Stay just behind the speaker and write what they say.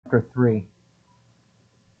3.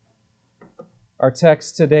 Our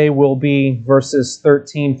text today will be verses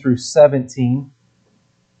 13 through 17.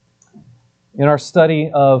 In our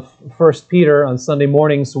study of 1 Peter on Sunday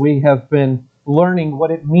mornings, we have been learning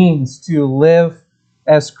what it means to live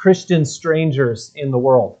as Christian strangers in the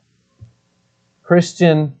world.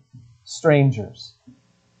 Christian strangers.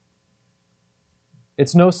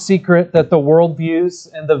 It's no secret that the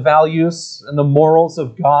worldviews and the values and the morals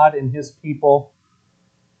of God and His people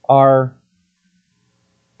are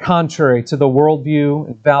contrary to the worldview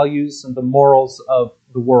and values and the morals of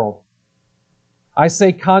the world. I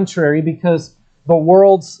say contrary because the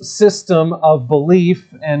world's system of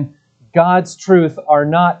belief and God's truth are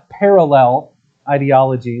not parallel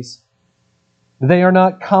ideologies. They are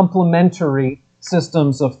not complementary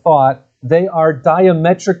systems of thought. They are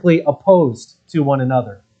diametrically opposed to one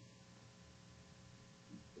another.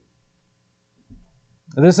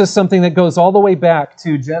 This is something that goes all the way back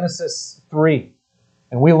to Genesis 3.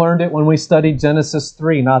 And we learned it when we studied Genesis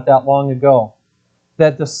 3 not that long ago.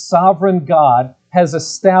 That the sovereign God has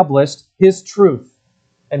established His truth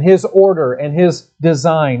and His order and His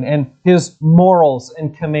design and His morals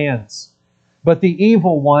and commands. But the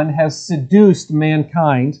evil one has seduced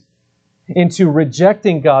mankind into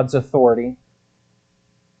rejecting God's authority,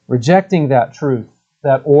 rejecting that truth,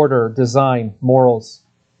 that order, design, morals,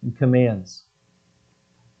 and commands,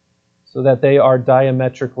 so that they are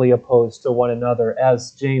diametrically opposed to one another,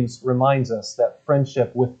 as James reminds us that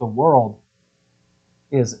friendship with the world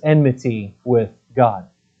is enmity with God.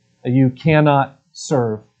 You cannot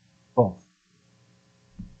serve both.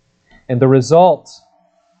 And the result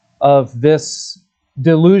of this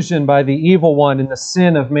delusion by the evil one and the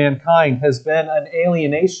sin of mankind has been an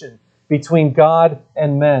alienation between God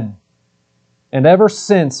and men. And ever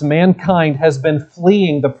since, mankind has been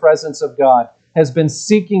fleeing the presence of God, has been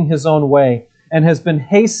seeking his own way, and has been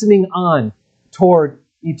hastening on toward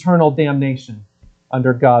eternal damnation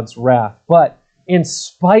under God's wrath. But in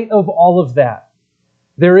spite of all of that,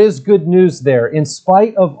 there is good news there. In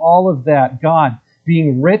spite of all of that, God,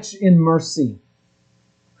 being rich in mercy,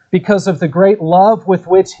 because of the great love with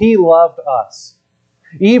which He loved us,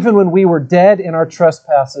 even when we were dead in our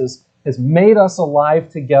trespasses, has made us alive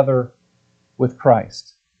together with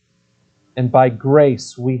Christ. And by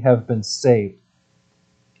grace we have been saved.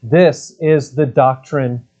 This is the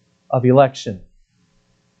doctrine of election.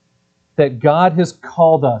 That God has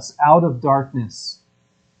called us out of darkness,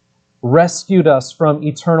 rescued us from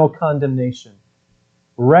eternal condemnation,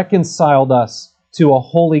 reconciled us to a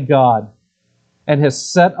holy God, and has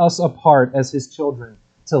set us apart as His children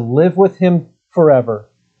to live with Him forever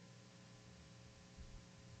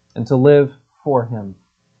and to live for Him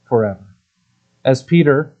forever. As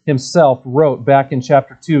Peter himself wrote back in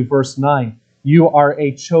chapter 2, verse 9, you are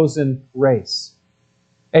a chosen race,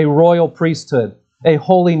 a royal priesthood, a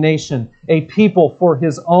holy nation, a people for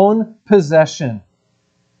His own possession,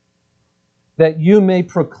 that you may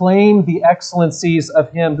proclaim the excellencies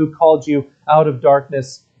of Him who called you out of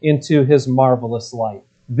darkness into His marvelous light.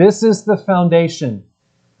 This is the foundation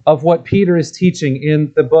of what Peter is teaching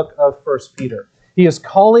in the book of 1 Peter. He is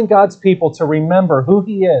calling God's people to remember who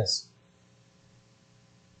He is.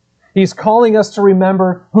 He's calling us to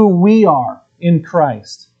remember who we are in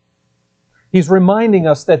Christ. He's reminding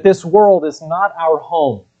us that this world is not our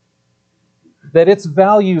home, that its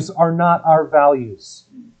values are not our values,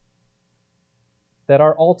 that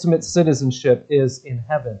our ultimate citizenship is in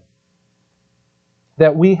heaven,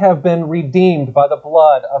 that we have been redeemed by the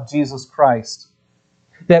blood of Jesus Christ,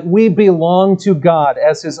 that we belong to God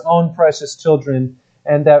as His own precious children,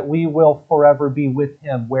 and that we will forever be with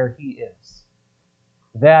Him where He is.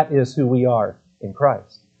 That is who we are in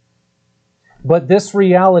Christ. But this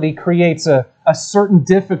reality creates a certain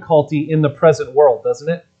difficulty in the present world, doesn't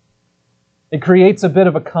it? It creates a bit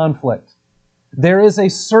of a conflict. There is a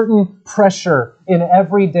certain pressure in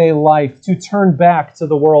everyday life to turn back to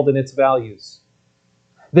the world and its values.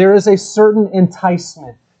 There is a certain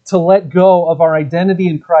enticement to let go of our identity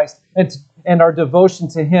in Christ and our devotion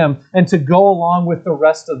to Him and to go along with the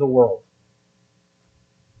rest of the world.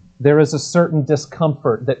 There is a certain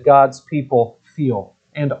discomfort that God's people feel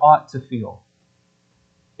and ought to feel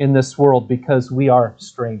in this world because we are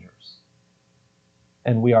strangers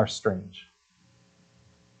and we are strange.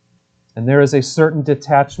 And there is a certain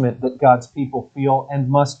detachment that God's people feel and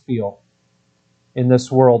must feel in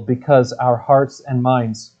this world because our hearts and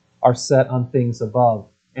minds are set on things above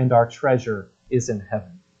and our treasure is in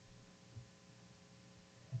heaven.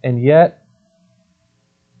 And yet,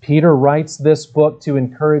 Peter writes this book to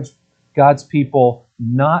encourage God's people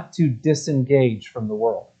not to disengage from the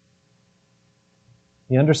world.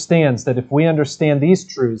 He understands that if we understand these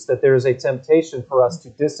truths, that there is a temptation for us to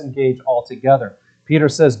disengage altogether. Peter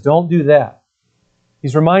says, don't do that.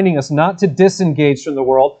 He's reminding us not to disengage from the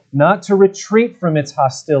world, not to retreat from its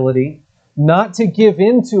hostility, not to give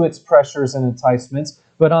in to its pressures and enticements,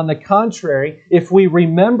 but on the contrary, if we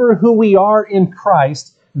remember who we are in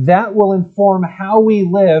Christ, that will inform how we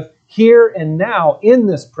live here and now in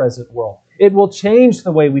this present world. It will change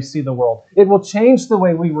the way we see the world. It will change the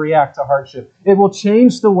way we react to hardship. It will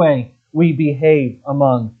change the way we behave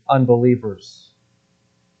among unbelievers.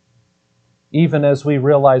 Even as we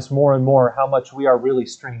realize more and more how much we are really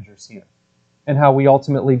strangers here and how we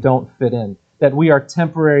ultimately don't fit in, that we are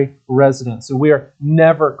temporary residents, and we are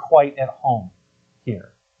never quite at home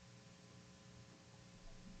here.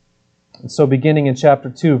 And so beginning in chapter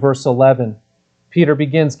 2, verse 11, Peter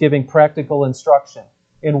begins giving practical instruction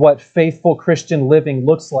in what faithful Christian living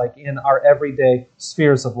looks like in our everyday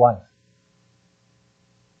spheres of life.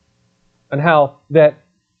 And how that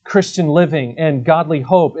Christian living and godly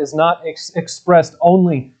hope is not expressed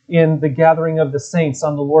only in the gathering of the saints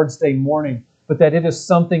on the Lord's Day morning, but that it is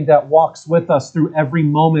something that walks with us through every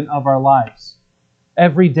moment of our lives,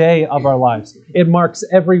 every day of our lives. It marks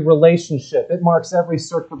every relationship. It marks every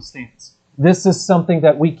circumstance. This is something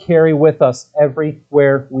that we carry with us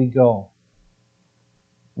everywhere we go.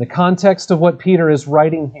 The context of what Peter is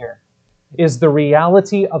writing here is the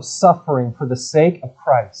reality of suffering for the sake of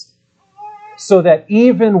Christ, so that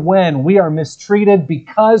even when we are mistreated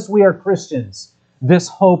because we are Christians, this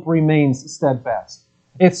hope remains steadfast.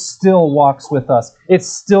 It still walks with us. It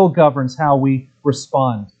still governs how we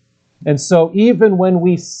respond. And so even when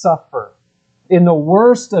we suffer in the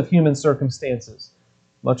worst of human circumstances,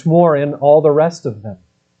 much more in all the rest of them,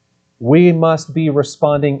 we must be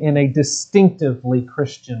responding in a distinctively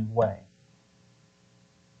Christian way.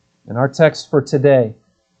 In our text for today,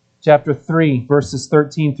 chapter 3, verses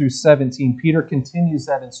 13 through 17, Peter continues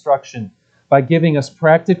that instruction by giving us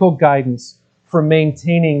practical guidance for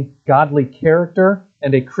maintaining godly character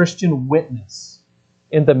and a Christian witness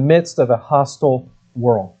in the midst of a hostile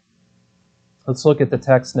world. Let's look at the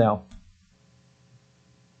text now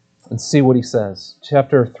and see what he says.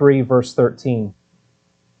 Chapter 3, verse 13.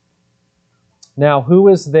 Now, who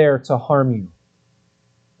is there to harm you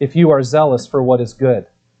if you are zealous for what is good?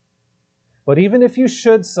 But even if you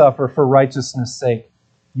should suffer for righteousness' sake,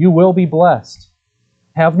 you will be blessed.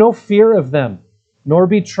 Have no fear of them, nor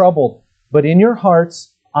be troubled, but in your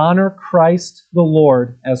hearts honor Christ the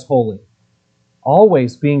Lord as holy,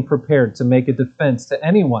 always being prepared to make a defense to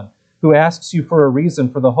anyone who asks you for a reason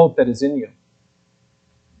for the hope that is in you.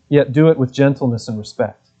 Yet do it with gentleness and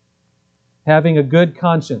respect, having a good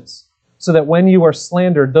conscience, so that when you are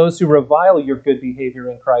slandered, those who revile your good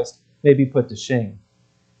behavior in Christ may be put to shame.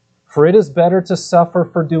 For it is better to suffer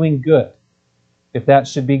for doing good, if that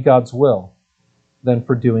should be God's will, than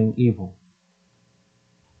for doing evil.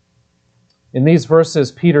 In these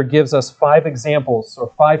verses, Peter gives us 5 examples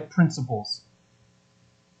or 5 principles.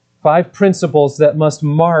 5 principles that must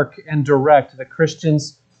mark and direct the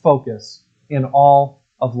Christian's focus in all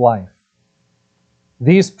of life.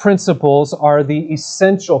 These principles are the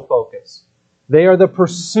essential focus. They are the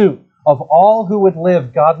pursuit of all who would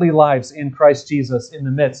live godly lives in Christ Jesus in the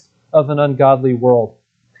midst of an ungodly world.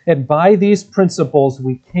 And by these principles,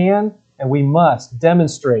 we can and we must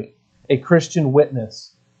demonstrate a Christian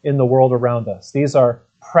witness in the world around us. These are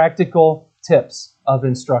practical tips of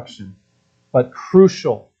instruction, but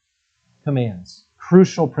crucial commands,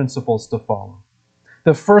 crucial principles to follow.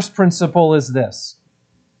 The first principle is this: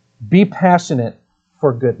 be passionate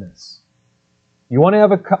for goodness. You want to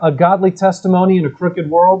have a godly testimony in a crooked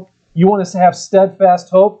world? You want us to have steadfast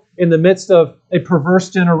hope in the midst of a perverse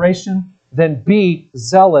generation? Then be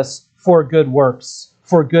zealous for good works,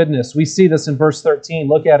 for goodness. We see this in verse 13.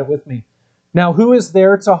 Look at it with me. Now, who is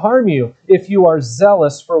there to harm you if you are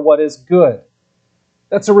zealous for what is good?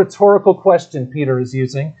 That's a rhetorical question Peter is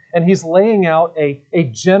using, and he's laying out a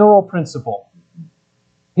general principle.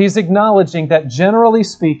 He's acknowledging that, generally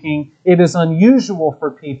speaking, it is unusual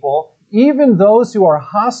for people, even those who are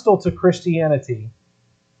hostile to Christianity,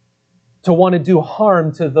 to want to do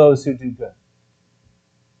harm to those who do good.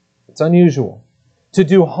 It's unusual to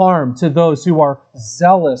do harm to those who are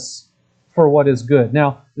zealous for what is good.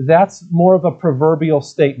 Now, that's more of a proverbial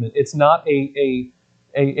statement. It's not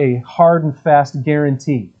a hard and fast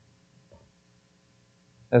guarantee,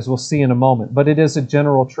 as we'll see in a moment, but it is a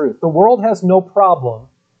general truth. The world has no problem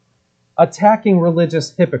attacking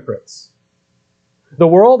religious hypocrites. The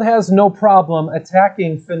world has no problem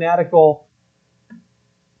attacking fanatical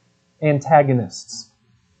antagonists.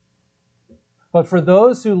 But for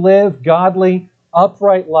those who live godly,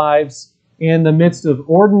 upright lives in the midst of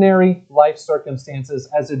ordinary life circumstances,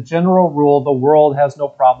 as a general rule, the world has no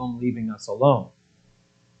problem leaving us alone.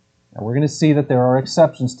 Now, we're going to see that there are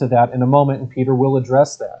exceptions to that in a moment, and Peter will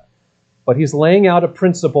address that. But he's laying out a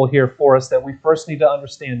principle here for us that we first need to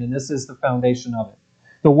understand, and this is the foundation of it.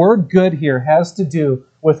 The word good here has to do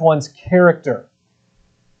with one's character,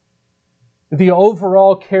 the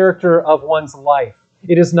overall character of one's life.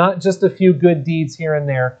 It is not just a few good deeds here and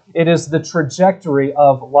there. It is the trajectory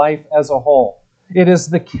of life as a whole. It is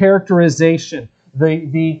the characterization,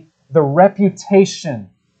 the reputation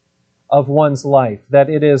of one's life, that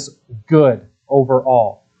it is good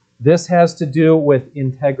overall. This has to do with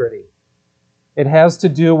integrity. It has to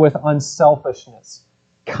do with unselfishness,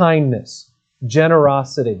 kindness,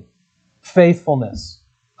 generosity, faithfulness,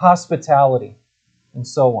 hospitality, and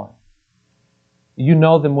so on. You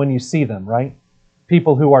know them when you see them, right?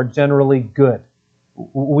 People who are generally good.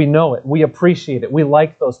 We know it. We appreciate it. We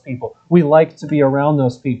like those people. We like to be around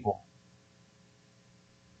those people.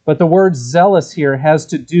 But the word zealous here has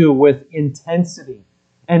to do with intensity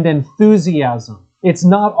and enthusiasm. It's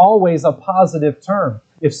not always a positive term.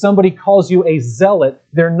 If somebody calls you a zealot,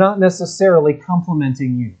 they're not necessarily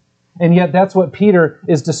complimenting you. And yet that's what Peter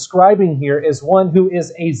is describing here, as one who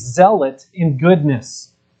is a zealot in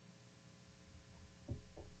goodness.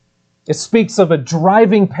 It speaks of a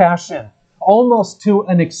driving passion, almost to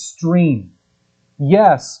an extreme.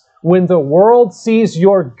 Yes, when the world sees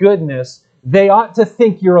your goodness, they ought to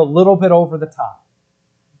think you're a little bit over the top.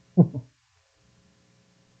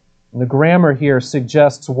 The grammar here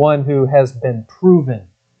suggests one who has been proven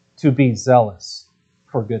to be zealous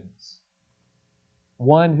for goodness.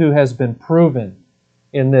 One who has been proven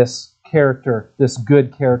in this character, this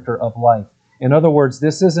good character of life. In other words,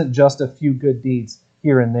 this isn't just a few good deeds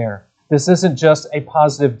here and there. This isn't just a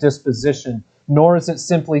positive disposition, nor is it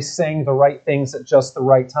simply saying the right things at just the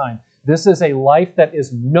right time. This is a life that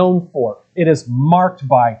is known for. It is marked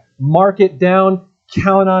by. Mark it down,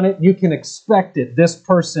 count on it. You can expect it. This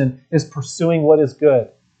person is pursuing what is good.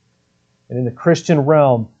 And in the Christian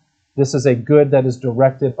realm, this is a good that is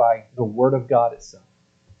directed by the Word of God itself.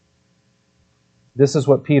 This is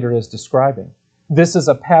what Peter is describing. This is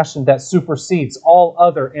a passion that supersedes all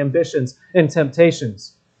other ambitions and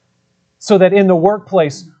temptations. So that in the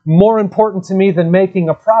workplace, more important to me than making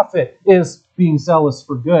a profit is being zealous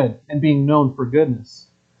for good and being known for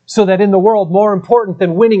goodness. So that in the world, more important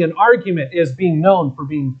than winning an argument is being known for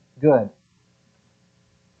being good,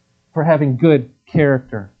 for having good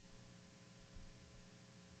character.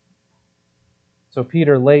 So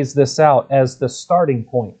Peter lays this out as the starting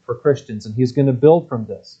point for Christians, and he's going to build from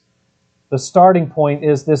this. The starting point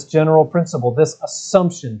is this general principle, this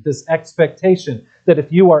assumption, this expectation that if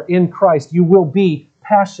you are in Christ, you will be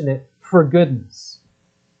passionate for goodness.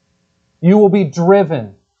 You will be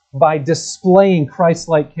driven by displaying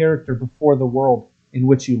Christ-like character before the world in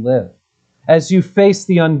which you live. As you face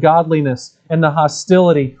the ungodliness and the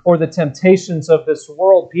hostility or the temptations of this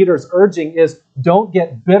world, Peter's urging is don't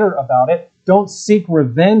get bitter about it. Don't seek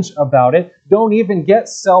revenge about it. Don't even get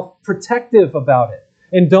self-protective about it.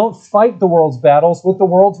 And don't fight the world's battles with the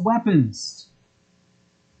world's weapons.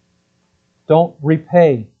 Don't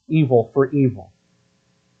repay evil for evil,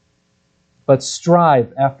 but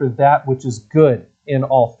strive after that which is good in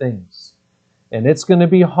all things. And it's going to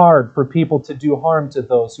be hard for people to do harm to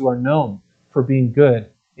those who are known for being good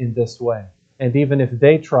in this way. And even if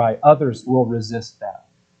they try, others will resist that,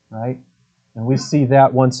 right? And we see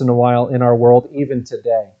that once in a while in our world, even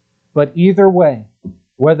today. But either way,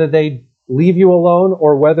 whether they leave you alone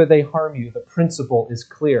or whether they harm you, the principle is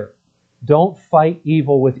clear. Don't fight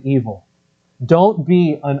evil with evil. Don't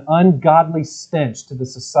be an ungodly stench to the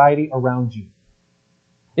society around you.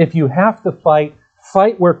 If you have to fight,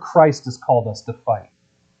 fight where Christ has called us to fight.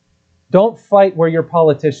 Don't fight where your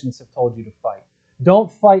politicians have told you to fight.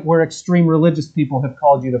 Don't fight where extreme religious people have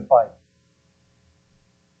called you to fight.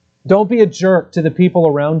 Don't be a jerk to the people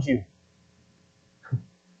around you.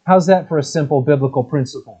 How's that for a simple biblical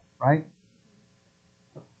principle, right?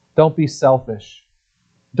 Don't be selfish.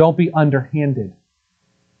 Don't be underhanded.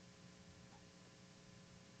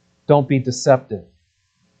 Don't be deceptive.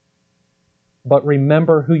 But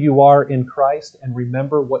remember who you are in Christ and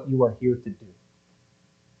remember what you are here to do.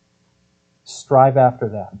 Strive after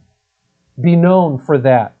that. Be known for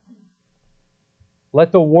that.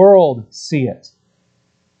 Let the world see it.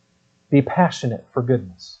 Be passionate for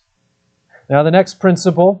goodness. Now, the next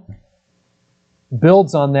principle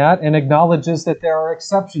builds on that and acknowledges that there are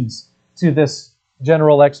exceptions to this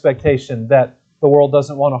general expectation that the world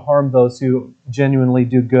doesn't want to harm those who genuinely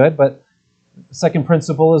do good. But the second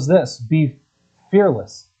principle is this: be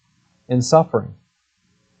fearless in suffering.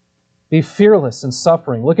 Be fearless in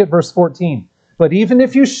suffering. Look at verse 14. But even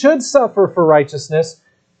if you should suffer for righteousness,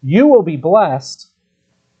 you will be blessed.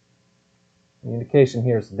 The indication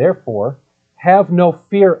here is, therefore, have no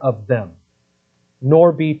fear of them,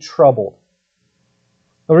 nor be troubled.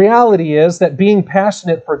 The reality is that being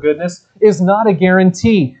passionate for goodness is not a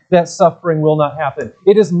guarantee that suffering will not happen.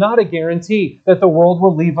 It is not a guarantee that the world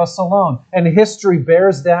will leave us alone. And history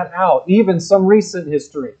bears that out, even some recent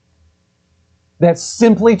history. That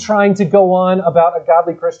simply trying to go on about a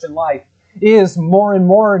godly Christian life is more and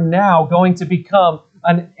more now going to become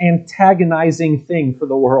an antagonizing thing for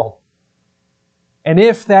the world. And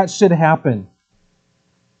if that should happen,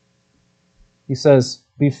 he says,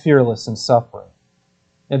 be fearless in suffering.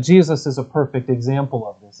 Now, Jesus is a perfect example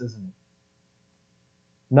of this, isn't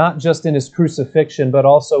he? Not just in his crucifixion, but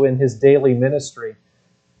also in his daily ministry.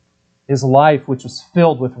 His life, which was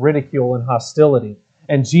filled with ridicule and hostility.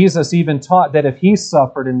 And Jesus even taught that if he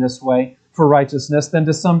suffered in this way for righteousness, then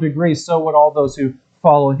to some degree, so would all those who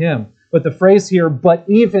follow him. But the phrase here, but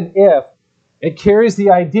even if, it carries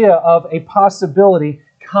the idea of a possibility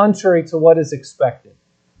contrary to what is expected.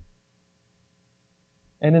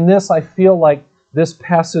 And in this, I feel like this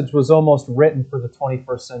passage was almost written for the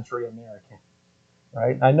 21st century American.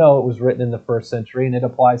 Right? I know it was written in the first century and it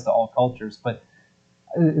applies to all cultures, but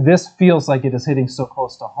this feels like it is hitting so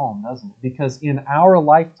close to home, doesn't it? Because in our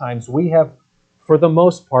lifetimes, we have, for the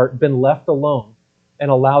most part, been left alone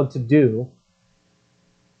and allowed to do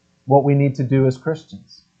what we need to do as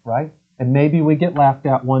Christians, right? And maybe we get laughed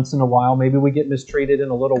at once in a while. Maybe we get mistreated in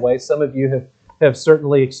a little way. Some of you have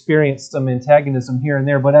certainly experienced some antagonism here and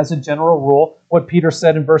there. But as a general rule, what Peter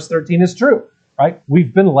said in verse 13 is true, right?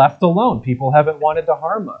 We've been left alone. People haven't wanted to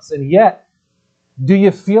harm us. And yet, do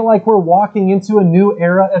you feel like we're walking into a new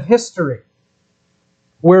era of history?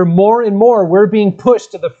 Where more and more we're being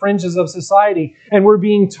pushed to the fringes of society, and we're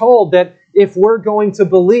being told that if we're going to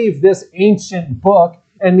believe this ancient book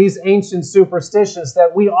and these ancient superstitions,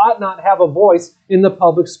 that we ought not have a voice in the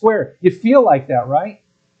public square. You feel like that, right?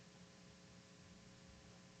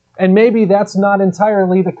 And maybe that's not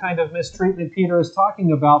entirely the kind of mistreatment Peter is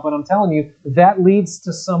talking about, but I'm telling you, that leads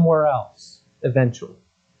to somewhere else eventually.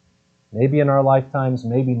 Maybe in our lifetimes,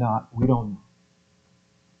 maybe not. We don't know.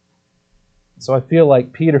 So I feel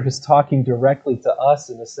like Peter is talking directly to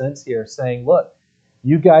us in a sense here, saying, look,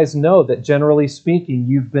 you guys know that generally speaking,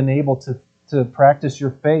 you've been able to practice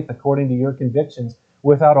your faith according to your convictions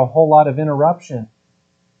without a whole lot of interruption.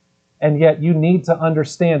 And yet you need to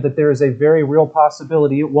understand that there is a very real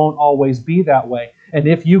possibility it won't always be that way. And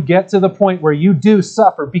if you get to the point where you do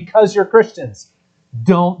suffer because you're Christians,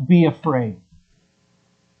 don't be afraid.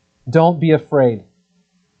 Don't be afraid.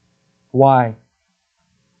 Why?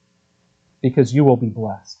 Because you will be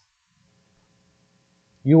blessed.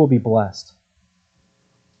 You will be blessed.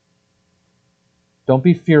 Don't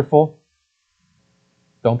be fearful.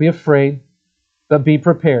 Don't be afraid, but be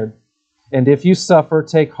prepared. And if you suffer,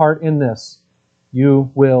 take heart in this.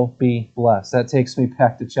 You will be blessed. That takes me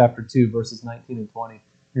back to chapter 2, verses 19 and 20.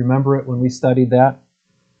 You remember it when we studied that?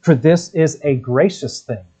 For this is a gracious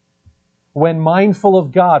thing. When mindful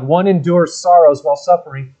of God, one endures sorrows while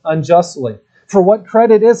suffering unjustly. For what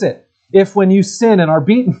credit is it if when you sin and are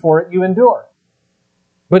beaten for it, you endure?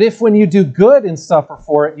 But if when you do good and suffer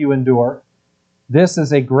for it, you endure, this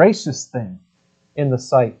is a gracious thing in the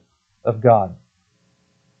sight of God.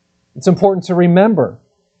 It's important to remember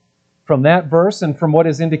from that verse and from what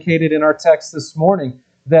is indicated in our text this morning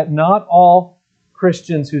that not all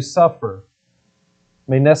Christians who suffer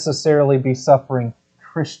may necessarily be suffering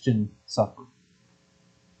Christian suffering.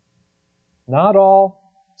 Not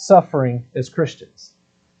all suffering is Christians.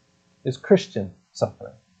 Is Christian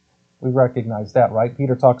suffering. We recognize that, right?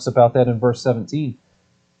 Peter talks about that in verse 17.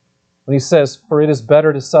 When he says, for it is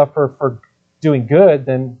better to suffer for doing good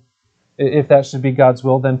than, if that should be God's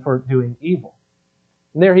will, than for doing evil.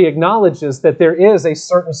 And there he acknowledges that there is a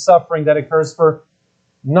certain suffering that occurs for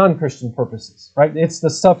non-Christian purposes, right? It's the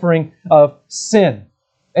suffering of sin.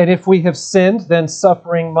 And if we have sinned, then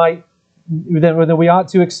then we ought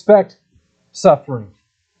to expect suffering.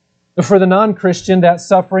 For the non-Christian, that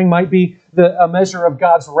suffering might be a measure of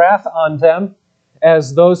God's wrath on them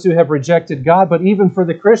as those who have rejected God. But even for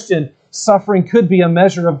the Christian, suffering could be a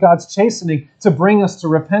measure of God's chastening to bring us to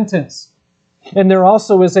repentance. And there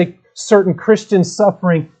also is a certain Christian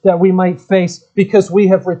suffering that we might face because we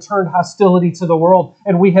have returned hostility to the world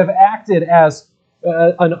and we have acted as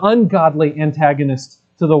an ungodly antagonist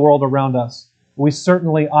to the world around us. We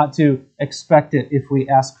certainly ought to expect it if we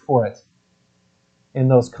ask for it in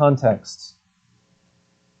those contexts.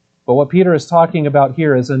 But what Peter is talking about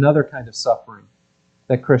here is another kind of suffering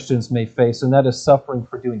that Christians may face, and that is suffering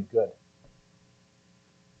for doing good.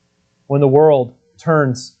 when the world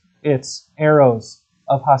turns its arrows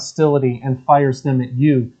of hostility and fires them at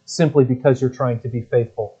you simply because you're trying to be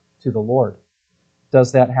faithful to the Lord.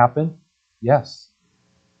 Does that happen? Yes.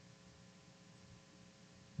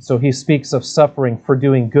 So he speaks of suffering for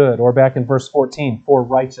doing good, or back in verse 14, for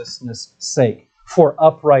righteousness' sake, for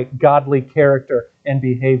upright, godly character and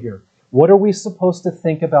behavior. What are we supposed to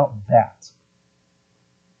think about that?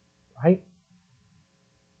 Right?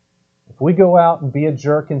 If we go out and be a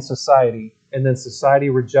jerk in society, and then society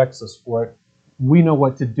rejects us for it, we know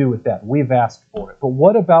what to do with that. We've asked for it. But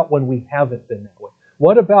what about when we haven't been that way?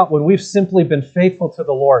 What about when we've simply been faithful to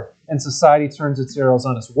the Lord and society turns its arrows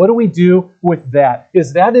on us? What do we do with that?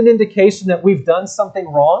 Is that an indication that we've done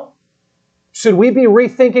something wrong? Should we be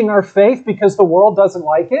rethinking our faith because the world doesn't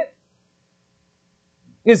like it?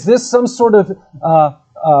 Is this some sort of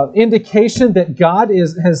indication that God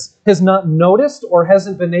has not noticed or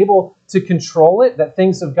hasn't been able to control it, that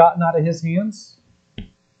things have gotten out of His hands?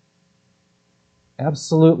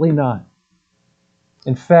 Absolutely not.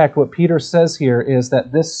 In fact, what Peter says here is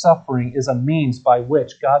that this suffering is a means by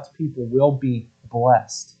which God's people will be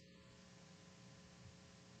blessed.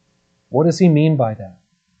 What does he mean by that?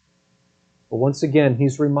 Well, once again,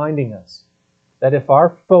 he's reminding us that if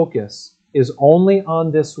our focus is only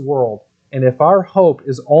on this world, and if our hope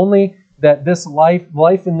is only that this life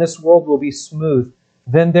in this world will be smooth,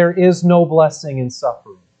 then there is no blessing in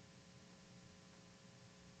suffering.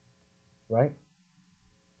 Right?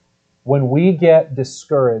 When we get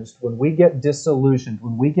discouraged, when we get disillusioned,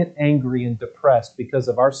 when we get angry and depressed because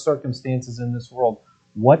of our circumstances in this world,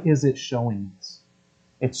 what is it showing us?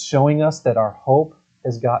 It's showing us that our hope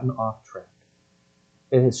has gotten off track.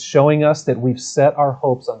 It is showing us that we've set our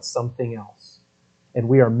hopes on something else, and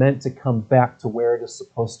we are meant to come back to where it is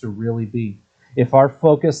supposed to really be. If our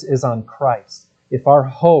focus is on Christ, if our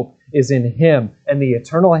hope is in Him and the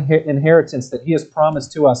eternal inheritance that He has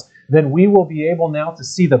promised to us, then we will be able now to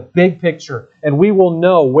see the big picture, and we will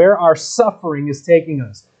know where our suffering is taking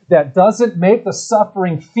us. That doesn't make the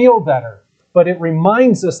suffering feel better, but it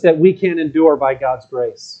reminds us that we can endure by God's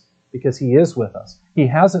grace because He is with us. He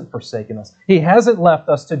hasn't forsaken us. He hasn't left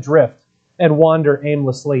us to drift and wander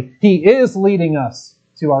aimlessly. He is leading us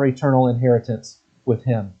to our eternal inheritance with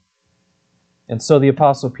Him. And so the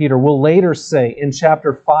Apostle Peter will later say in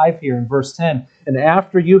chapter 5 here in verse 10, and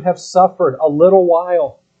after you have suffered a little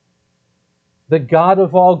while, the God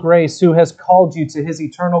of all grace, who has called you to His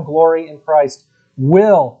eternal glory in Christ,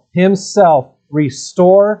 will Himself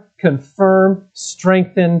restore, confirm,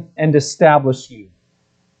 strengthen, and establish you.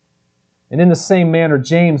 And in the same manner,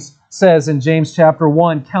 James says in James chapter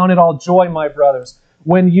 1, count it all joy, my brothers,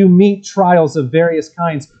 when you meet trials of various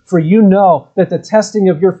kinds, for you know that the testing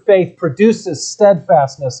of your faith produces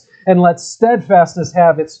steadfastness, and let steadfastness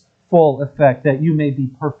have its full effect, that you may be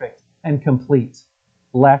perfect and complete,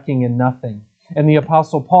 lacking in nothing. And the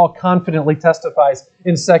Apostle Paul confidently testifies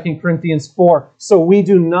in 2 Corinthians 4, so we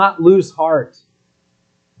do not lose heart.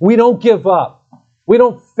 We don't give up. We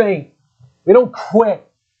don't faint. We don't quit.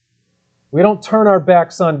 We don't turn our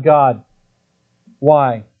backs on God.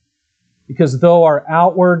 Why? Because though our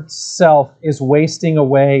outward self is wasting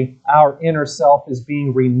away, our inner self is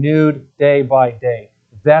being renewed day by day.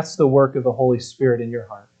 That's the work of the Holy Spirit in your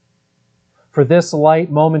heart. For this light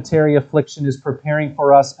momentary affliction is preparing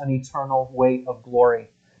for us an eternal weight of glory,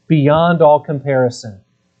 beyond all comparison.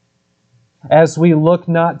 As we look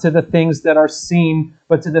not to the things that are seen,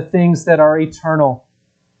 but to the things that are eternal,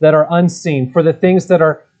 that are unseen. For the things that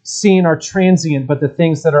are seen are transient, but the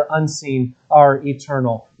things that are unseen are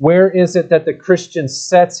eternal. Where is it that the Christian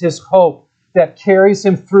sets his hope that carries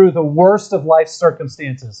him through the worst of life's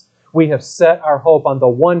circumstances? We have set our hope on the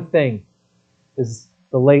one thing, as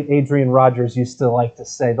the late Adrian Rogers used to like to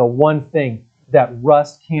say, the one thing that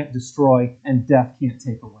rust can't destroy and death can't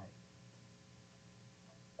take away.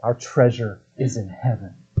 Our treasure is in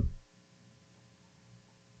heaven.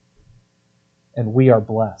 And we are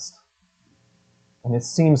blessed. And it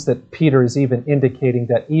seems that Peter is even indicating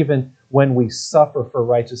that even when we suffer for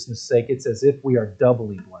righteousness' sake, it's as if we are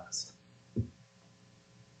doubly blessed.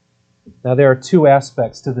 Now, there are two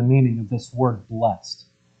aspects to the meaning of this word blessed.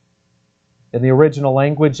 In the original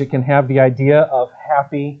language, it can have the idea of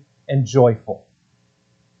happy and joyful.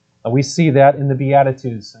 Now, we see that in the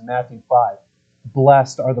Beatitudes in Matthew 5.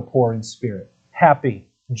 Blessed are the poor in spirit. Happy,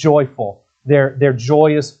 joyful. Their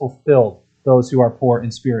joy is fulfilled, those who are poor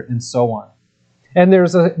in spirit, and so on. And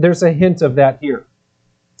there's a hint of that here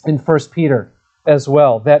in 1 Peter as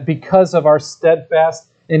well, that because of our steadfast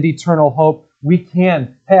and eternal hope, we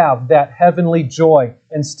can have that heavenly joy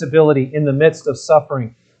and stability in the midst of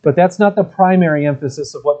suffering. But that's not the primary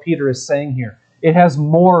emphasis of what Peter is saying here. It has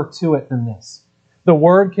more to it than this. The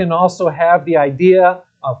word can also have the idea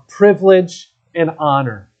of privilege and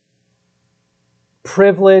honor.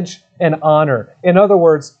 Privilege and honor. In other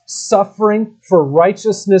words, suffering for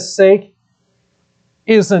righteousness' sake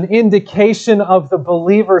is an indication of the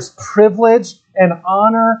believer's privilege and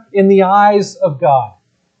honor in the eyes of God.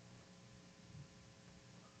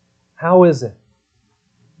 How is it?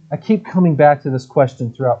 I keep coming back to this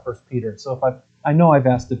question throughout 1 Peter. So if I know I've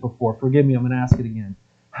asked it before. Forgive me, I'm going to ask it again.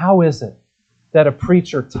 How is it that a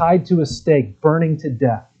preacher tied to a stake, burning to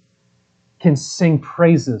death, can sing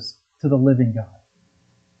praises to the living God?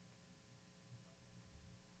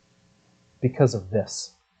 Because of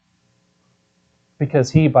this. Because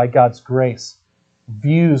he, by God's grace,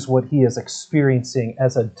 views what he is experiencing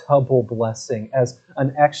as a double blessing, as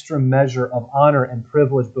an extra measure of honor and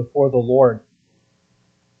privilege before the Lord.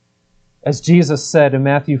 As Jesus said in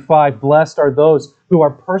Matthew 5, "Blessed are those who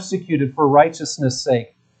are persecuted for righteousness'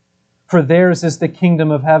 sake, for theirs is the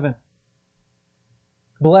kingdom of heaven.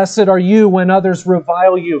 Blessed are you when others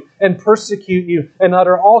revile you and persecute you and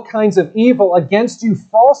utter all kinds of evil against you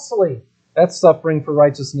falsely." That's suffering for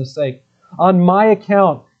righteousness' sake. "On my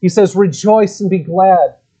account," he says, "rejoice and be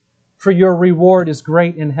glad, for your reward is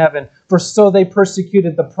great in heaven. For so they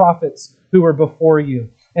persecuted the prophets who were before you."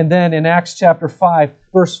 And then in Acts chapter 5,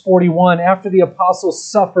 verse 41, after the apostles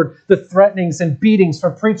suffered the threatenings and beatings for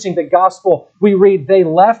preaching the gospel, we read, "They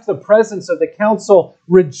left the presence of the council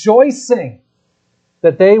rejoicing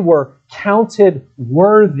that they were counted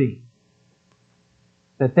worthy,"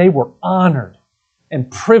 that they were honored and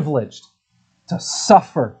privileged to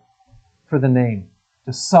suffer for the name,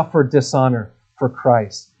 to suffer dishonor for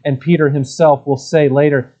Christ. And Peter himself will say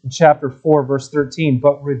later in chapter 4, verse 13,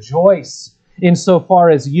 "But rejoice insofar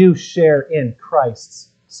as you share in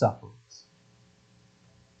Christ's sufferings,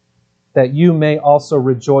 that you may also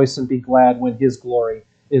rejoice and be glad when his glory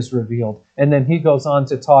is revealed." And then he goes on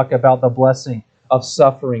to talk about the blessing of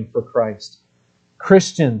suffering for Christ.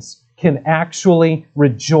 Christians can actually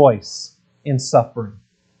rejoice in suffering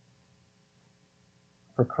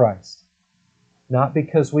for Christ. Not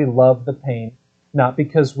because we love the pain, not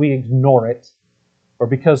because we ignore it, or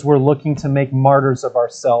because we're looking to make martyrs of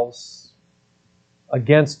ourselves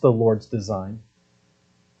against the Lord's design,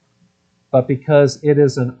 but because it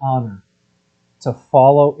is an honor to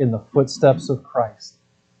follow in the footsteps of Christ.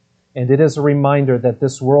 And it is a reminder that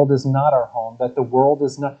this world is not our home, that the world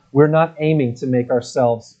is not, we're not aiming to make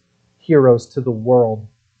ourselves heroes to the world,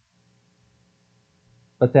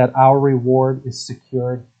 but that our reward is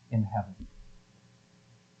secured in heaven.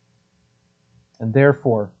 And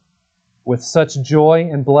therefore, with such joy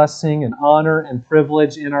and blessing and honor and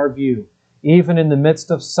privilege in our view, even in the midst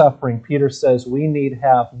of suffering, Peter says we need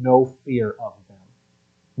have no fear of them,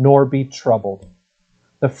 nor be troubled.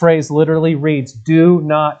 The phrase literally reads, "Do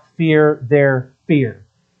not fear their fear,"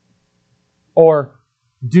 or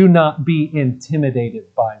 "do not be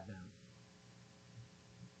intimidated by them."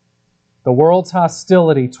 The world's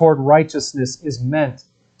hostility toward righteousness is meant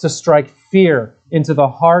to strike fear into the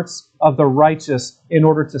hearts of the righteous in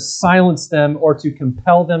order to silence them or to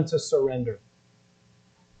compel them to surrender.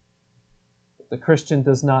 The Christian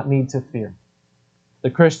does not need to fear. The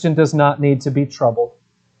Christian does not need to be troubled.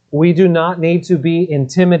 We do not need to be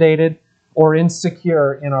intimidated or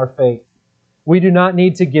insecure in our faith. We do not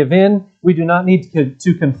need to give in. We do not need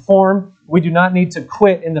to conform. We do not need to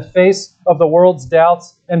quit in the face of the world's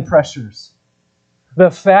doubts and pressures. The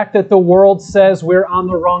fact that the world says we're on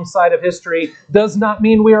the wrong side of history does not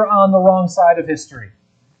mean we are on the wrong side of history,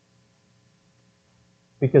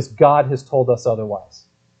 because God has told us otherwise.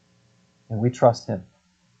 And we trust Him.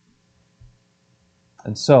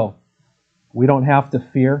 And so, we don't have to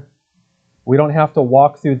fear. We don't have to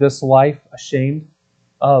walk through this life ashamed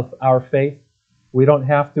of our faith. We don't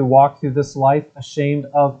have to walk through this life ashamed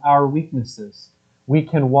of our weaknesses. We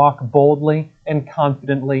can walk boldly and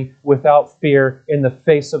confidently without fear in the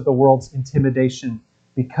face of the world's intimidation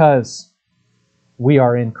because we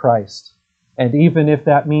are in Christ. And even if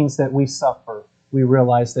that means that we suffer, we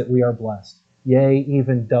realize that we are blessed. Yea,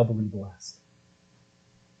 even doubly blessed.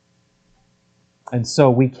 And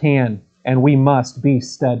so we can and we must be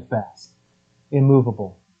steadfast,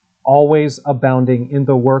 immovable, always abounding in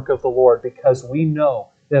the work of the Lord, because we know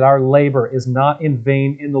that our labor is not in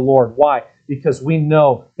vain in the Lord. Why? Because we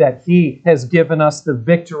know that He has given us the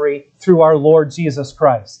victory through our Lord Jesus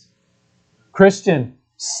Christ. Christian,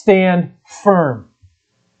 stand firm.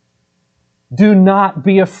 Do not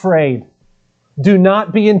be afraid. Do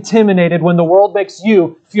not be intimidated when the world makes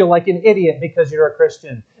you feel like an idiot because you're a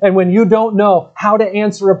Christian. And when you don't know how to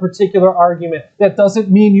answer a particular argument, that doesn't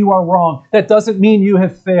mean you are wrong. That doesn't mean you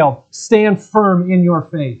have failed. Stand firm in your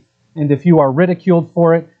faith. And if you are ridiculed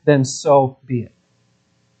for it, then so be it.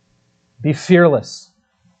 Be fearless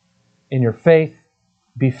in your faith.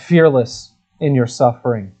 Be fearless in your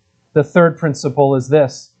suffering. The third principle is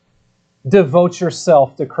this: devote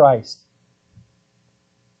yourself to Christ.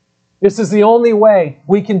 This is the only way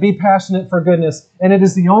we can be passionate for goodness, and it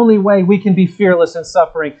is the only way we can be fearless in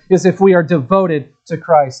suffering, is if we are devoted to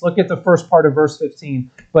Christ. Look at the first part of verse 15.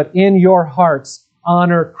 But in your hearts,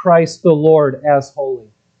 honor Christ the Lord as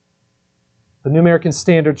holy. The New American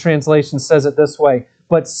Standard Translation says it this way: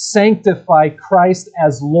 but sanctify Christ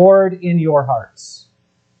as Lord in your hearts.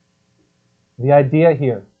 The idea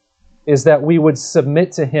here is that we would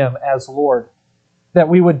submit to Him as Lord, that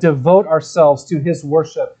we would devote ourselves to His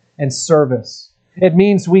worship and service. It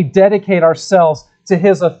means we dedicate ourselves to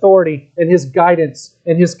His authority and His guidance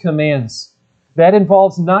and His commands. That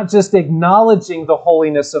involves not just acknowledging the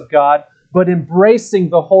holiness of God, but embracing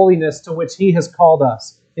the holiness to which He has called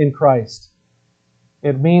us in Christ.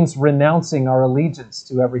 It means renouncing our allegiance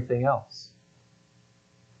to everything else.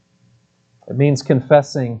 It means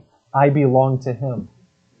confessing, I belong to Him.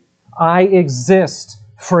 I exist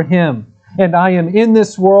for Him, and I am in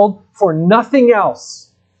this world for nothing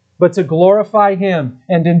else but to glorify Him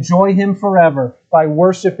and enjoy Him forever by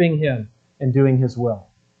worshiping Him and doing His will.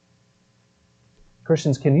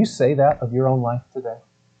 Christians, can you say that of your own life today?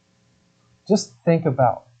 Just think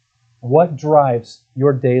about what drives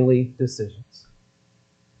your daily decisions.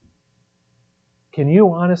 Can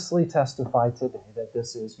you honestly testify today that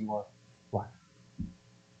this is your life?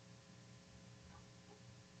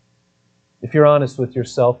 If you're honest with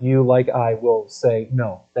yourself, you, like I, will say,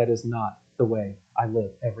 no, that is not the way I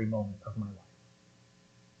live every moment of my life.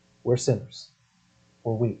 We're sinners.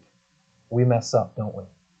 We're weak. We mess up, don't we?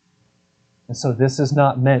 And so this is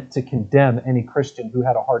not meant to condemn any Christian who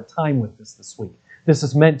had a hard time with this week. This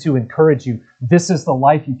is meant to encourage you. This is the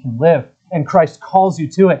life you can live, and Christ calls you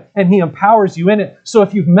to it, and He empowers you in it. So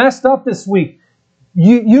if you've messed up this week,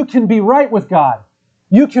 you can be right with God.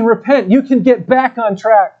 You can repent. You can get back on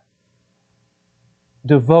track.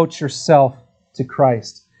 Devote yourself to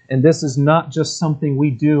Christ. And this is not just something we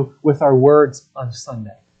do with our words on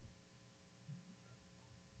Sunday.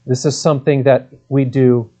 This is something that we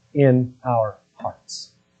do in our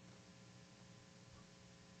hearts.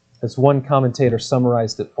 As one commentator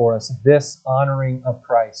summarized it for us, this honoring of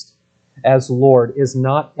Christ as Lord is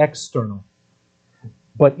not external,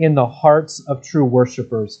 but in the hearts of true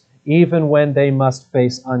worshipers, even when they must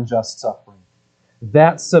face unjust suffering.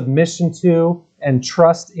 That submission to and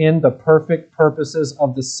trust in the perfect purposes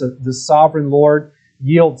of the sovereign Lord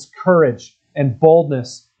yields courage and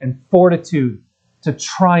boldness and fortitude to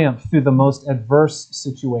triumph through the most adverse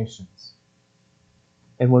situations.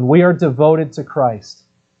 And when we are devoted to Christ,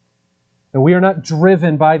 and we are not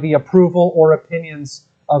driven by the approval or opinions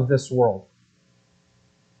of this world,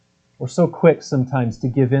 we're so quick sometimes to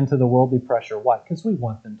give in to the worldly pressure. Why? Because we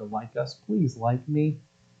want them to like us. Please like me.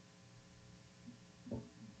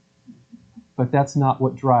 But that's not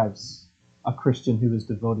what drives a Christian who is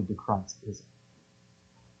devoted to Christ, is it?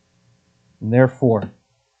 And therefore,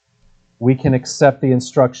 we can accept the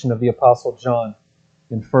instruction of the Apostle John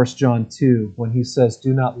in 1 John 2 when he says,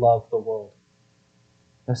 do not love the world.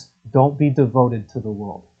 Don't be devoted to the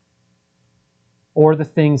world or the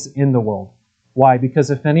things in the world. Why?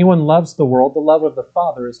 Because if anyone loves the world, the love of the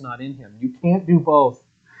Father is not in him. You can't do both.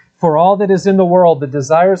 For all that is in the world, the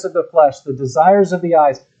desires of the flesh, the desires of the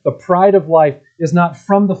eyes, the pride of life, is not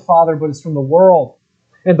from the Father, but is from the world.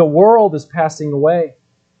 And the world is passing away,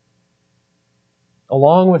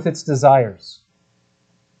 along with its desires.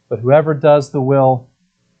 But whoever does the will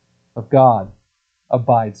of God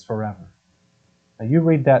abides forever. Now you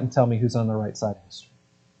read that and tell me who's on the right side of history.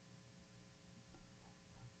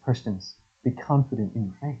 Christians, be confident in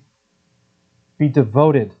your faith. Be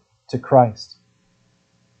devoted to Christ.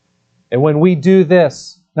 And when we do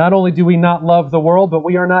this, not only do we not love the world, but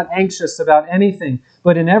we are not anxious about anything,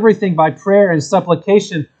 but in everything by prayer and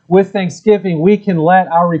supplication with thanksgiving, we can let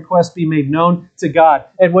our requests be made known to God.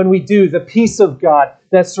 And when we do, the peace of God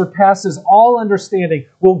that surpasses all understanding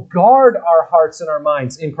will guard our hearts and our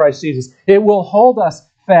minds in Christ Jesus. It will hold us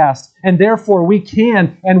fast, and therefore we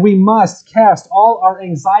can and we must cast all our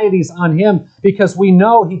anxieties on Him because we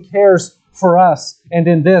know He cares for us. And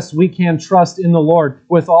in this, we can trust in the Lord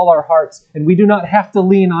with all our hearts. And we do not have to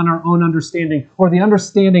lean on our own understanding or the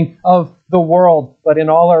understanding of the world, but in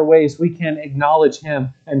all our ways, we can acknowledge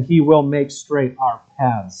Him and He will make straight our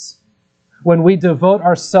paths. When we devote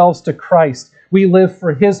ourselves to Christ, we live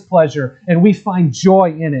for His pleasure, and we find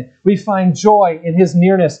joy in it. We find joy in His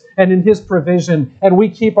nearness and in His provision, and we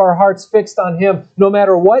keep our hearts fixed on Him no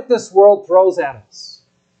matter what this world throws at us.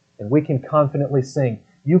 And we can confidently sing,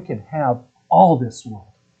 "You can have all this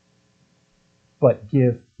world, but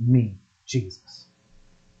give me Jesus."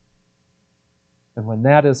 And when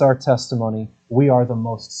that is our testimony, we are the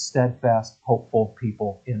most steadfast, hopeful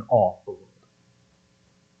people in all the world.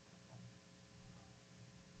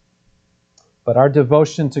 But our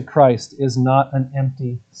devotion to Christ is not an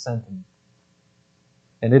empty sentiment.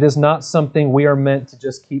 And it is not something we are meant to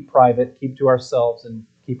just keep private, keep to ourselves, and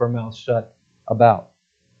keep our mouths shut about.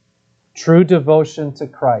 True devotion to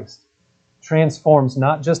Christ transforms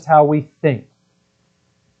not just how we think,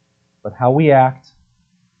 but how we act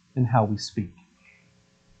and how we speak.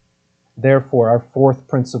 Therefore, our fourth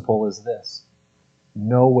principle is this: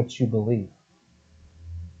 know what you believe.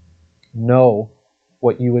 Know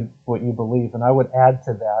what you believe. And I would add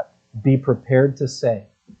to that, be prepared to say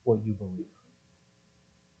what you believe.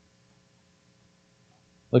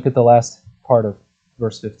 Look at the last part of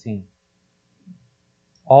verse 15.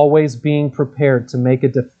 Always being prepared to make a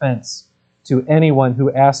defense to anyone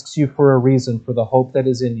who asks you for a reason for the hope that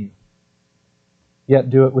is in you. Yet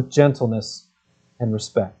do it with gentleness and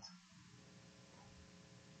respect.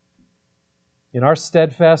 In our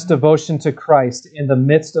steadfast devotion to Christ, in the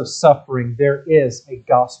midst of suffering, there is a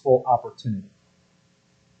gospel opportunity.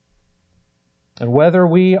 And whether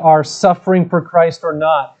we are suffering for Christ or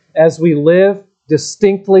not, as we live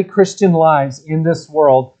distinctly Christian lives in this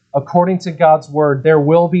world, according to God's Word, there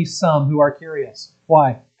will be some who are curious.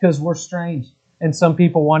 Why? Because we're strange. And some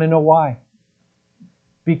people want to know why.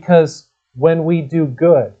 Because when we do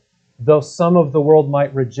good, though some of the world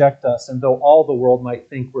might reject us, and though all the world might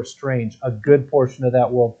think we're strange, a good portion of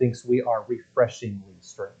that world thinks we are refreshingly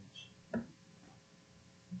strange.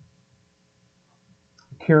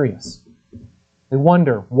 Curious. They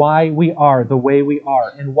wonder why we are the way we are,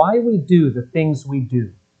 and why we do the things we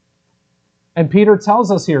do. And Peter tells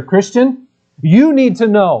us here, Christian, you need to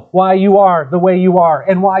know why you are the way you are,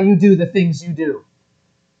 and why you do the things you do.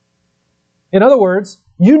 In other words,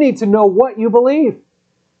 you need to know what you believe.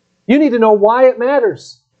 You need to know why it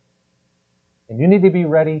matters. And you need to be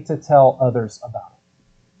ready to tell others about it.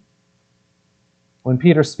 When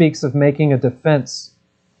Peter speaks of making a defense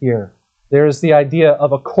here, there is the idea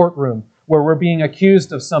of a courtroom where we're being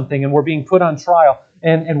accused of something and we're being put on trial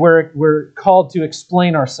and we're called to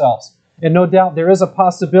explain ourselves. And no doubt there is a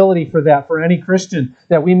possibility for that for any Christian,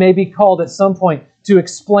 that we may be called at some point to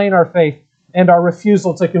explain our faith and our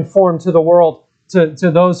refusal to conform to the world, to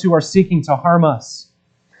those who are seeking to harm us.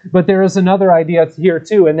 But there is another idea here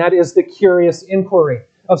too, and that is the curious inquiry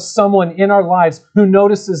of someone in our lives who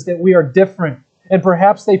notices that we are different. And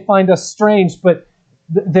perhaps they find us strange, but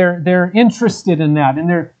they're interested in that. And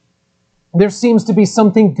there seems to be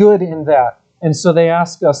something good in that. And so they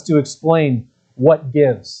ask us to explain what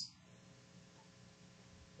gives.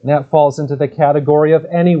 And that falls into the category of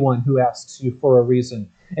anyone who asks you for a reason.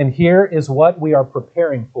 And here is what we are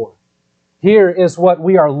preparing for. Here is what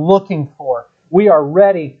we are looking for. We are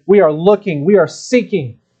ready. We are looking. We are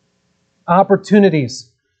seeking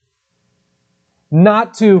opportunities.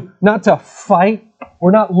 Not to fight.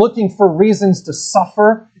 We're not looking for reasons to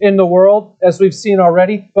suffer in the world, as we've seen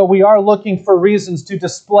already, but we are looking for reasons to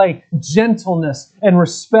display gentleness and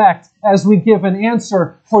respect as we give an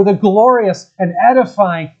answer for the glorious and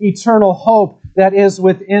edifying eternal hope that is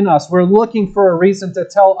within us. We're looking for a reason to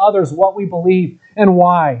tell others what we believe and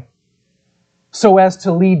why, so as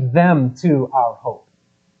to lead them to our hope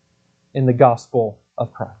in the gospel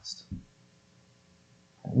of Christ.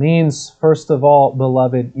 It means, first of all,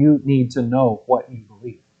 beloved, you need to know what you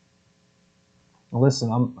believe. Now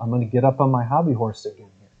listen, I'm going to get up on my hobby horse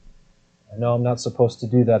again here. I know I'm not supposed to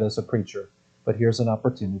do that as a preacher, but here's an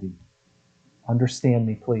opportunity. Understand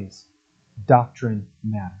me, please. Doctrine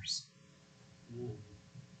matters.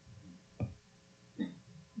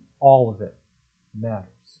 All of it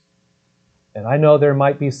matters. And I know there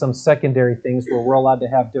might be some secondary things where we're allowed to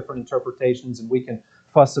have different interpretations and we can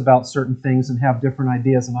fuss about certain things and have different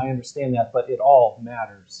ideas, and I understand that, but it all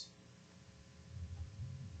matters.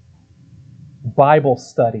 Bible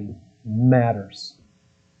study matters.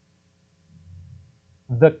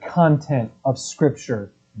 The content of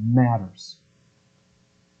Scripture matters.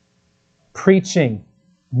 Preaching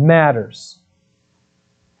matters.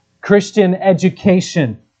 Christian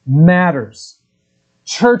education matters.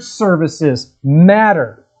 Church services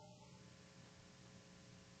matter.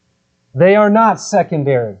 They are not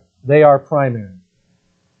secondary. They are primary.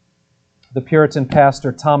 The Puritan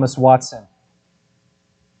pastor Thomas Watson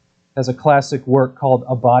has a classic work called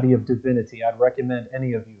A Body of Divinity. I'd recommend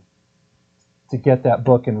any of you to get that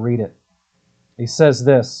book and read it. He says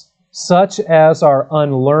this, such as are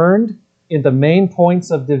unlearned in the main points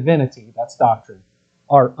of divinity, that's doctrine,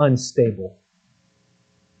 are unstable.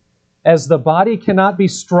 As the body cannot be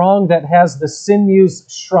strong that has the sinews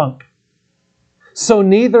shrunk, so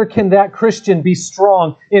neither can that Christian be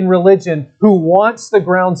strong in religion who wants the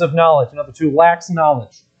grounds of knowledge, in other words, who lacks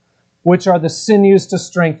knowledge, which are the sinews to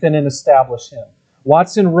strengthen and establish him.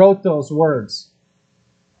 Watson wrote those words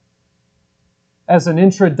as an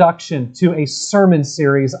introduction to a sermon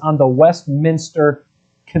series on the Westminster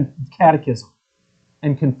Catechism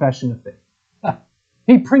and Confession of Faith.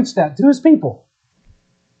 He preached that to his people.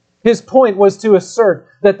 His point was to assert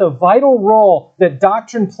that the vital role that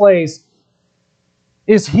doctrine plays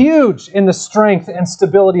is huge in the strength and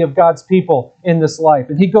stability of God's people in this life.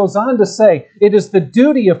 And he goes on to say, it is the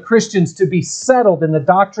duty of Christians to be settled in the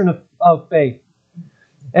doctrine of faith.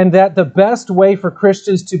 And that the best way for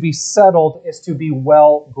Christians to be settled is to be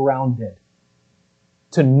well grounded,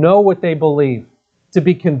 to know what they believe, to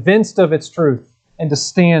be convinced of its truth, and to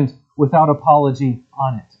stand without apology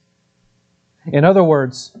on it. In other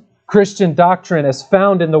words, Christian doctrine, as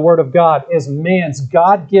found in the Word of God, is man's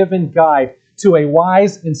God-given guide to a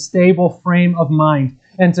wise and stable frame of mind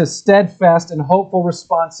and to steadfast and hopeful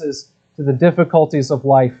responses to the difficulties of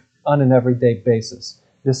life on an everyday basis.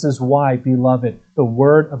 This is why, beloved, the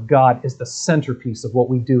Word of God is the centerpiece of what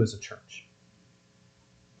we do as a church.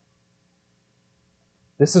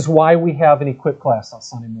 This is why we have an Equip class on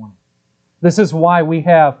Sunday morning. This is why we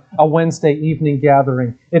have a Wednesday evening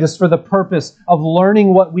gathering. It is for the purpose of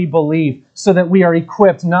learning what we believe so that we are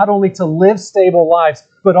equipped not only to live stable lives,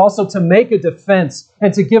 but also to make a defense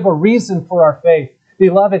and to give a reason for our faith.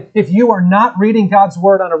 Beloved, if you are not reading God's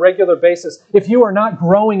Word on a regular basis, if you are not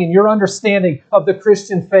growing in your understanding of the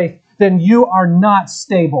Christian faith, then you are not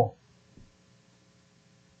stable.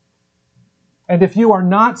 And if you are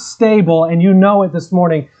not stable and you know it this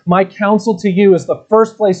morning, my counsel to you is the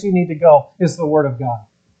first place you need to go is the Word of God.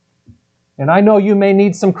 And I know you may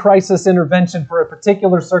need some crisis intervention for a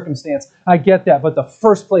particular circumstance. I get that. But the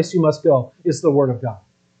first place you must go is the Word of God.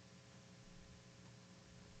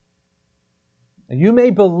 And you may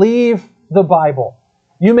believe the Bible.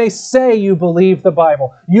 You may say you believe the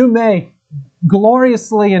Bible. You may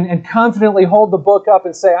gloriously and confidently hold the book up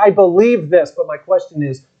and say, I believe this. But my question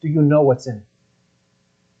is, do you know what's in it?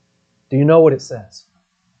 Do you know what it says?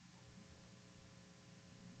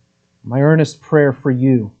 My earnest prayer for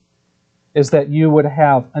you is that you would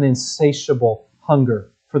have an insatiable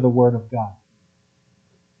hunger for the Word of God.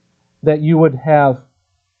 That you would have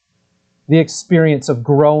the experience of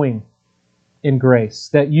growing in grace.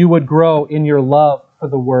 That you would grow in your love for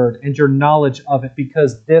the Word and your knowledge of it,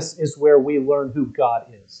 because this is where we learn who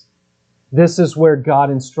God is. This is where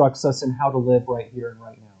God instructs us in how to live right here and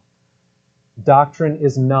right now. Doctrine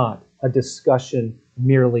is not a discussion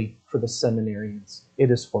merely for the seminarians. It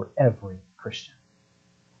is for every Christian.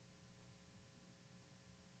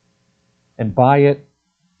 And by it,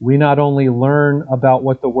 we not only learn about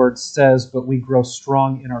what the Word says, but we grow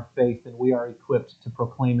strong in our faith and we are equipped to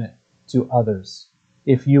proclaim it to others.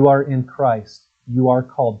 If you are in Christ, you are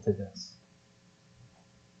called to this.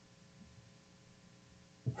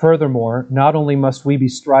 Furthermore, not only must we be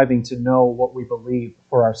striving to know what we believe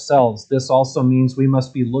for ourselves, this also means we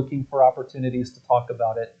must be looking for opportunities to talk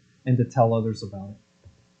about it and to tell others about it.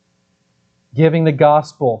 Giving the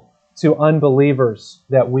gospel to unbelievers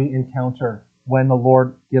that we encounter when the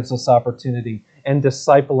Lord gives us opportunity, and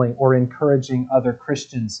discipling or encouraging other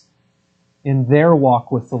Christians in their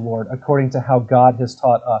walk with the Lord according to how God has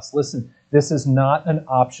taught us. Listen, this is not an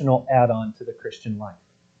optional add-on to the Christian life.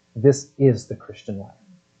 This is the Christian life.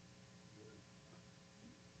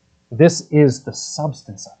 This is the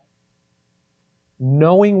substance of it.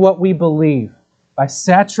 Knowing what we believe by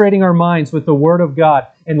saturating our minds with the Word of God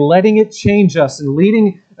and letting it change us and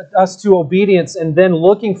leading us to obedience, and then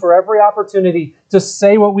looking for every opportunity to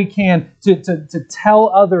say what we can, to tell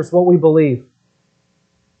others what we believe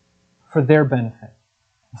for their benefit,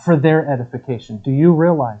 for their edification. Do you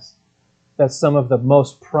realize that some of the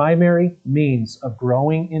most primary means of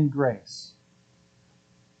growing in grace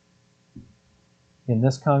in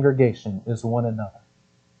this congregation is one another?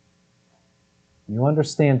 You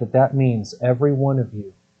understand that that means every one of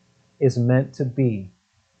you is meant to be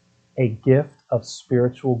a gift of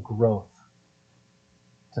spiritual growth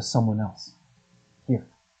to someone else here.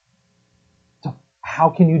 So how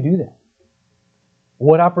can you do that?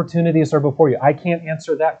 What opportunities are before you? I can't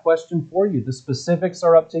answer that question for you. The specifics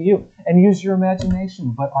are up to you. And use your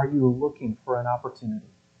imagination. But are you looking for an opportunity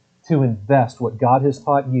to invest what God has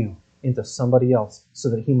taught you into somebody else so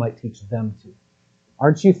that He might teach them too.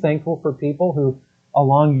 Aren't you thankful for people who,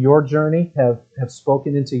 along your journey, have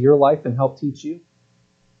spoken into your life and helped teach you?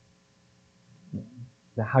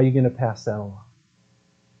 Now, how are you going to pass that along?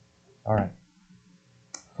 All right.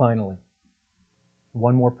 Finally,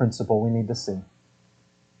 one more principle we need to see.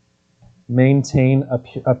 Maintain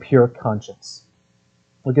a pure conscience.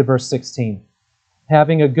 Look at verse 16.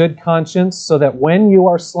 Having a good conscience, so that when you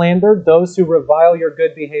are slandered, those who revile your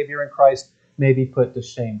good behavior in Christ may be put to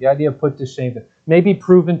shame. The idea of put to shame, may be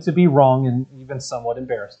proven to be wrong and even somewhat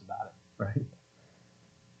embarrassed about it, right?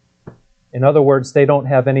 In other words, they don't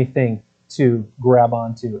have anything to grab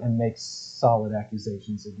onto and make solid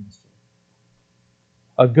accusations against you.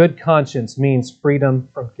 A good conscience means freedom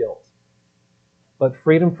from guilt. But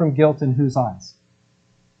freedom from guilt in whose eyes?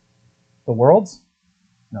 The world's?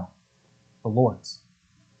 No, the Lord's.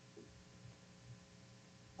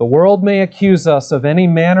 The world may accuse us of any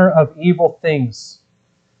manner of evil things,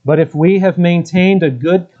 but if we have maintained a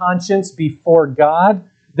good conscience before God,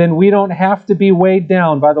 then we don't have to be weighed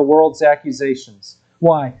down by the world's accusations.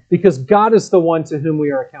 Why? Because God is the one to whom we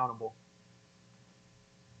are accountable.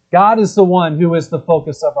 God is the one who is the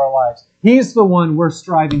focus of our lives. He's the one we're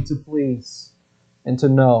striving to please and to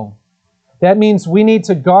know. That means we need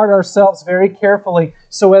to guard ourselves very carefully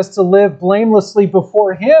so as to live blamelessly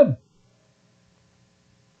before Him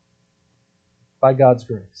by God's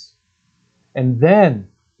grace. And then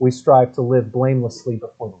we strive to live blamelessly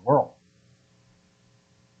before the world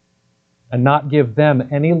and not give them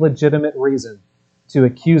any legitimate reason to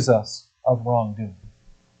accuse us of wrongdoing.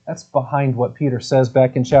 That's behind what Peter says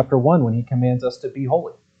back in chapter 1 when he commands us to be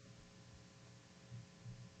holy.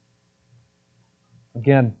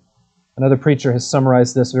 Again, another preacher has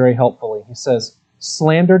summarized this very helpfully. He says,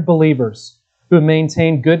 slandered believers who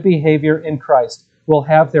maintain good behavior in Christ will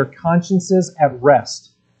have their consciences at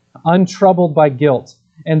rest, untroubled by guilt,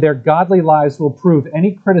 and their godly lives will prove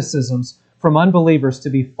any criticisms from unbelievers to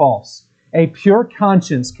be false. A pure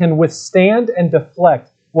conscience can withstand and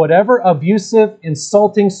deflect whatever abusive,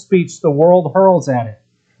 insulting speech the world hurls at it.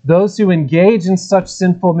 Those who engage in such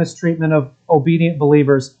sinful mistreatment of obedient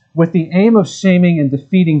believers with the aim of shaming and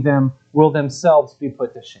defeating them will themselves be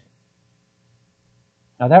put to shame.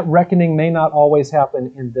 Now that reckoning may not always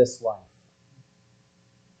happen in this life.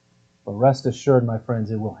 But rest assured, my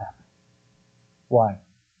friends, it will happen. Why?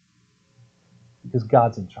 Because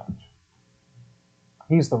God's in charge.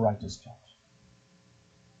 He's the righteous judge.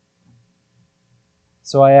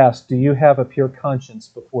 So I ask, do you have a pure conscience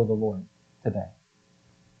before the Lord today?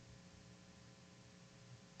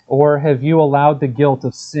 Or have you allowed the guilt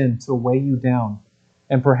of sin to weigh you down?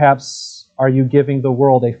 And perhaps are you giving the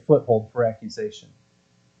world a foothold for accusation?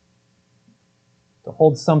 To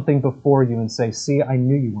hold something before you and say, see, I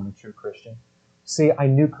knew you weren't a true Christian. See, I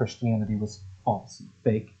knew Christianity was false and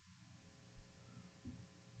fake.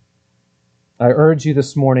 I urge you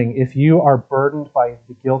this morning, if you are burdened by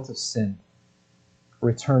the guilt of sin,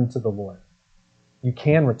 return to the Lord. You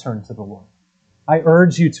can return to the Lord. I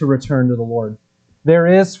urge you to return to the Lord. There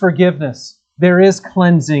is forgiveness. There is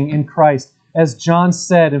cleansing in Christ. As John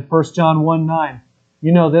said in 1 John 1:9.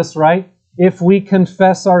 You know this, right? If we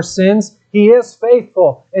confess our sins, He is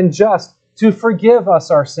faithful and just to forgive us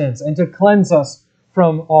our sins and to cleanse us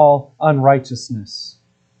from all unrighteousness.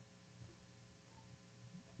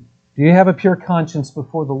 Do you have a pure conscience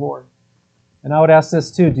before the Lord? And I would ask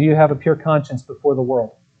this too, do you have a pure conscience before the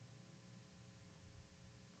world?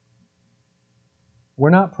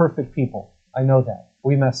 We're not perfect people. I know that.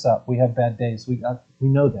 We mess up. We have bad days. We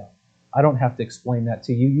know that. I don't have to explain that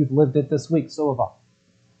to you. You've lived it this week, so have I.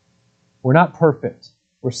 We're not perfect.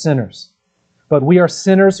 We're sinners. But we are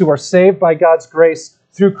sinners who are saved by God's grace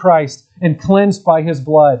through Christ and cleansed by His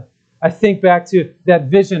blood. I think back to that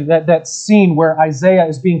vision, that scene where Isaiah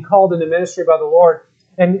is being called into ministry by the Lord,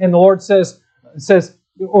 and the Lord says,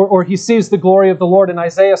 or he sees the glory of the Lord, and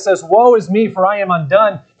Isaiah says, woe is me, for I am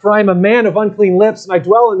undone, for I am a man of unclean lips, and I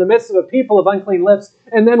dwell in the midst of a people of unclean lips.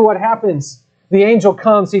 And then what happens? The angel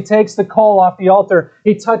comes, he takes the coal off the altar,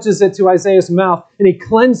 he touches it to Isaiah's mouth, and he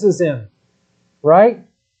cleanses him. Right?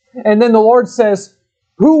 And then the Lord says,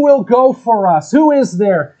 who will go for us? Who is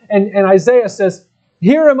there? And Isaiah says,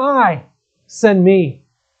 here am I, send me.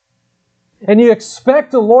 And you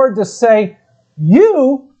expect the Lord to say,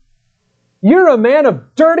 you're a man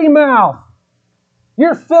of dirty mouth.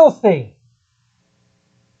 You're filthy.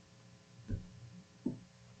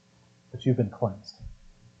 But you've been cleansed.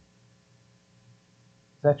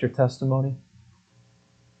 Is that your testimony?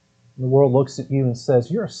 The world looks at you and says,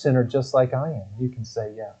 you're a sinner just like I am. You can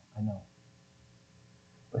say, yeah, I know.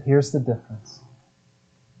 But here's the difference.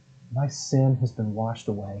 My sin has been washed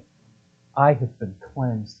away. I have been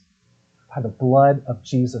cleansed by the blood of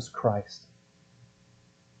Jesus Christ.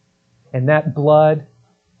 And that blood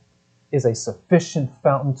is a sufficient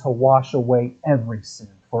fountain to wash away every sin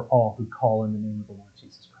for all who call in the name of the Lord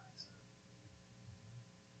Jesus Christ.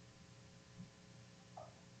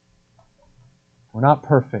 We're not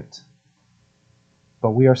perfect,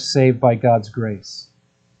 but we are saved by God's grace.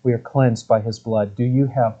 We are cleansed by His blood. Do you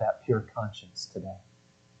have that pure conscience today?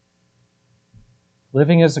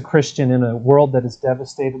 Living as a Christian in a world that is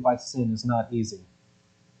devastated by sin is not easy.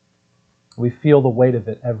 We feel the weight of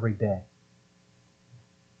it every day.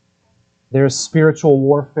 There is spiritual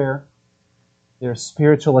warfare. There is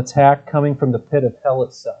spiritual attack coming from the pit of hell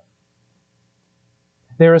itself.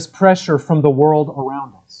 There is pressure from the world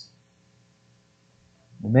around us.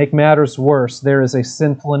 To make matters worse, there is a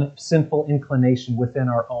sinful inclination within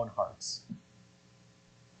our own hearts.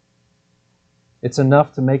 It's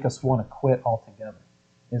enough to make us want to quit altogether,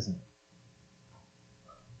 isn't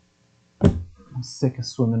it? I'm sick of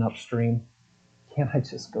swimming upstream. Can't I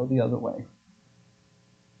just go the other way?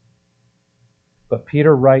 But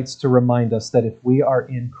Peter writes to remind us that if we are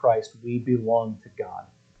in Christ, we belong to God.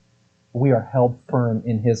 We are held firm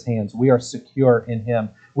in His hands. We are secure in Him.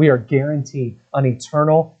 We are guaranteed an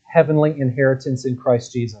eternal heavenly inheritance in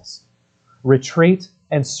Christ Jesus. Retreat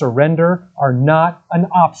and surrender are not an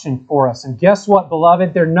option for us. And guess what,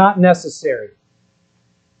 beloved? They're not necessary.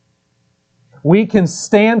 We can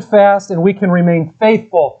stand fast and we can remain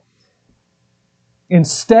faithful in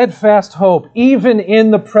steadfast hope, even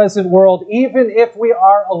in the present world, even if we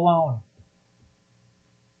are alone.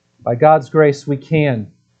 By God's grace, we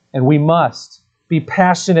can and we must be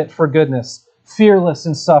passionate for goodness, fearless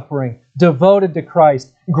in suffering, devoted to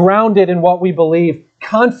Christ, grounded in what we believe,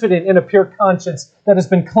 confident in a pure conscience that has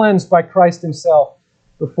been cleansed by Christ Himself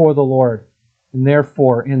before the Lord. And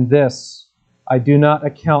therefore, in this, I do not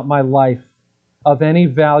account my life of any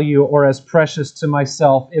value or as precious to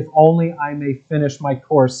myself, if only I may finish my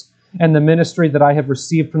course and the ministry that I have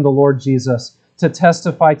received from the Lord Jesus to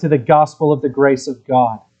testify to the gospel of the grace of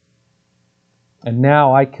God. And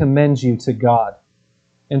now I commend you to God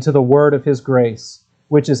and to the word of His grace,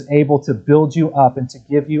 which is able to build you up and to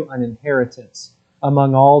give you an inheritance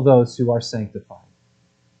among all those who are sanctified.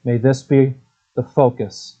 May this be the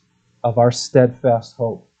focus of our steadfast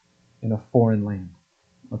hope in a foreign land.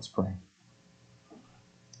 Let's pray.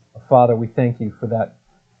 Father, we thank you for that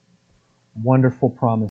wonderful promise